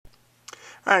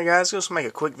Alright guys, just make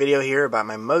a quick video here about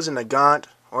my Mosin Nagant,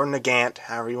 or Nagant,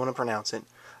 however you want to pronounce it,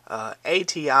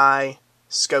 ATI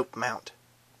scope mount.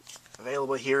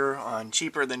 Available here on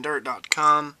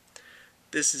cheaperthandirt.com.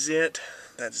 This is it.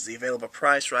 That's the available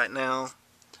price right now.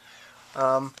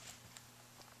 I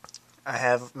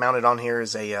have mounted on here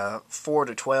is a 4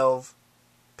 to 12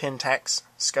 Pentax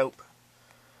scope.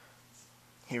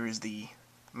 Here is the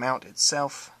mount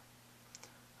itself.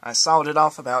 I sawed it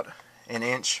off about an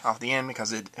inch off the end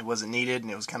because it wasn't needed and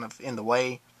it was kind of in the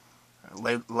way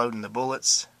loading the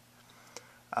bullets.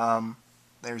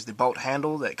 There's the bolt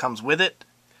handle that comes with it.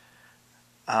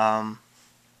 And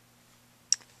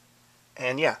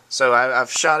yeah, so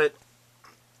I've shot it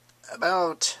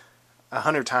about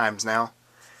 100 times now,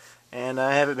 and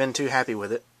I haven't been too happy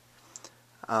with it.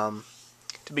 To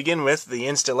begin with, the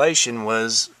installation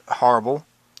was horrible.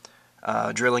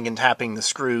 Drilling and tapping the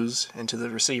screws into the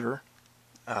receiver,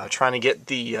 trying to get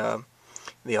the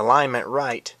alignment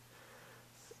right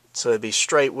so it'd be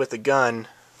straight with the gun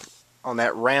on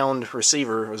that round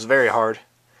receiver was very hard,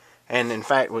 and in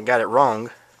fact we got it wrong.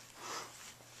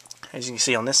 As you can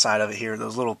see on this side of it here,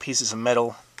 those little pieces of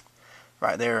metal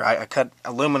right there, I cut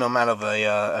aluminum out of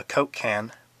a Coke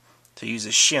can to use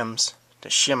as shims to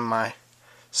shim my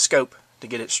scope to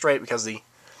get it straight, because the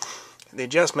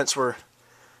adjustments were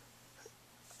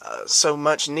so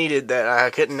much needed that I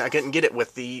couldn't get it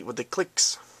with the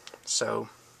clicks. So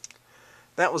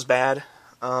that was bad.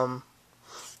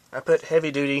 I put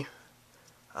heavy duty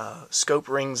scope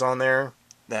rings on there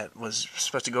that was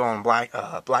supposed to go on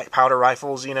black powder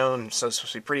rifles, you know, and so it's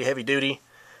supposed to be pretty heavy duty.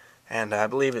 And I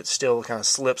believe it still kind of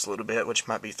slips a little bit, which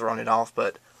might be throwing it off,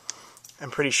 but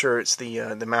I'm pretty sure it's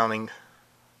the mounting,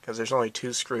 because there's only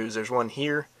two screws. There's one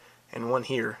here and one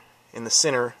here in the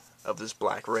center of this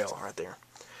black rail right there.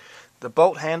 The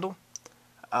bolt handle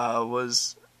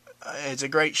it's a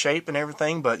great shape and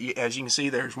everything, but as you can see,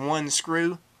 there's one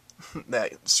screw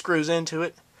that screws into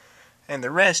it, and the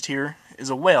rest here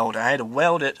is a weld. I had to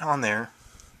weld it on there,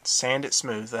 sand it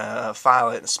smooth,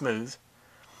 file it smooth,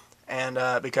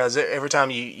 and because every time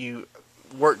you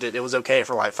worked it, it was okay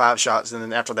for like 5 shots, and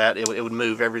then after that it would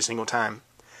move every single time.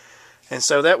 And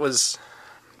so that was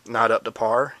not up to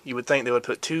par. You would think they would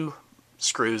put 2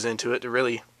 screws into it to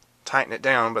really tighten it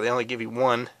down, but they only give you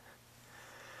 1.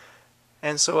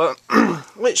 And so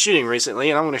went shooting recently,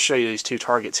 and I'm going to show you these 2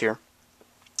 targets here.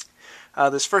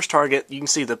 This first target, you can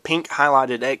see the pink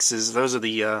highlighted X's. Those are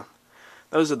the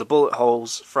bullet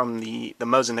holes from the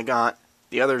Mosin Nagant.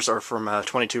 The others are from a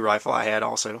 .22 rifle I had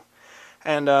also.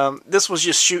 And this was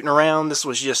just shooting around. This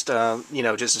was just you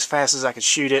know, just as fast as I could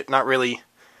shoot it, not really,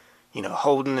 you know,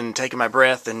 holding and taking my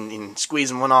breath and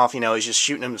squeezing one off. You know, it's just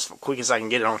shooting them as quick as I can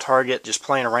get it on target, just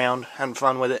playing around, having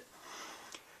fun with it.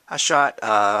 I shot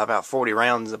about 40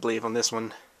 rounds, I believe, on this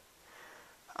one.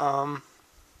 A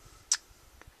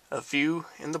few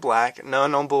in the black,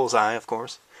 none on bullseye, of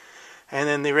course. And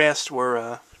then the rest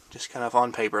were just kind of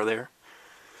on paper there.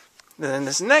 Then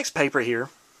this next paper here,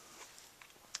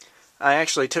 I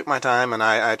actually took my time and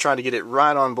I tried to get it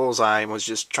right on bullseye and was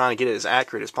just trying to get it as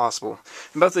accurate as possible.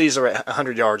 And both of these are at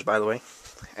 100 yards, by the way.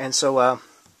 And so,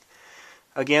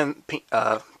 again, pink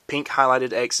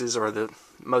highlighted X's are the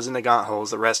Mosin Nagant holes.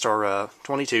 The rest are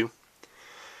 22.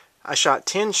 I shot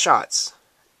 10 shots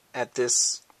at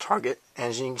this target. And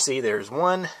as you can see, there's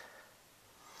 1,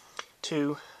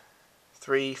 2,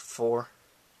 3, 4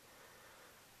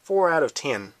 out of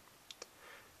 10.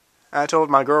 I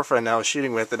told my girlfriend I was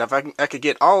shooting with that if I could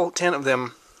get all 10 of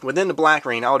them within the black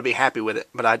ring, I would be happy with it.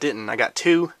 But I didn't. I got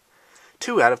 2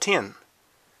 out of 10.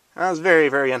 I was very,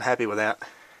 very unhappy with that.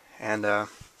 And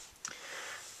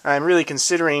I'm really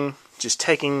considering just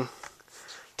taking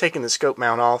the scope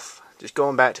mount off, just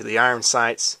going back to the iron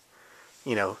sights,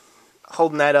 you know,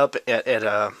 holding that up at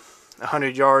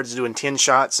 100 yards, doing 10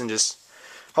 shots, and just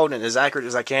holding it as accurate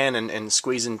as I can, and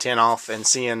squeezing 10 off and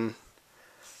seeing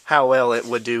how well it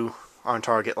would do on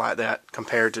target like that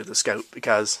compared to the scope,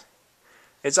 because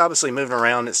it's obviously moving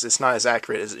around. It's not as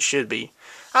accurate as it should be.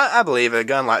 I believe a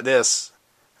gun like this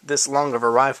long of a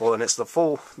rifle, and it's the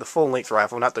full length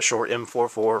rifle, not the short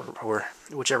M44 or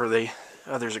whichever the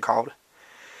others are called,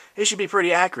 it should be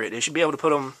pretty accurate. It should be able to put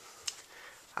them,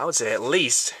 I would say, at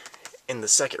least in the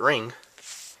second ring.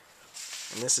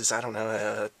 And this is, I don't know,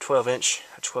 a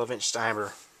 12-inch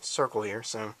diameter circle here,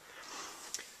 so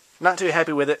not too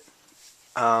happy with it.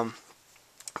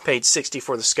 Paid $60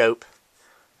 for the scope,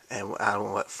 and I don't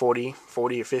know what, 40 or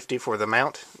 $50 for the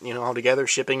mount, you know, altogether,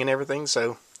 shipping and everything.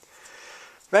 So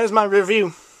that is my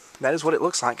review. That is what it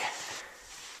looks like.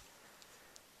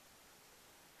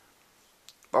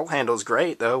 Bolt handle's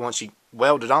great though once you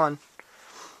weld it on.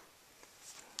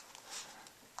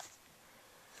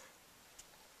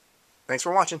 Thanks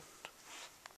for watching.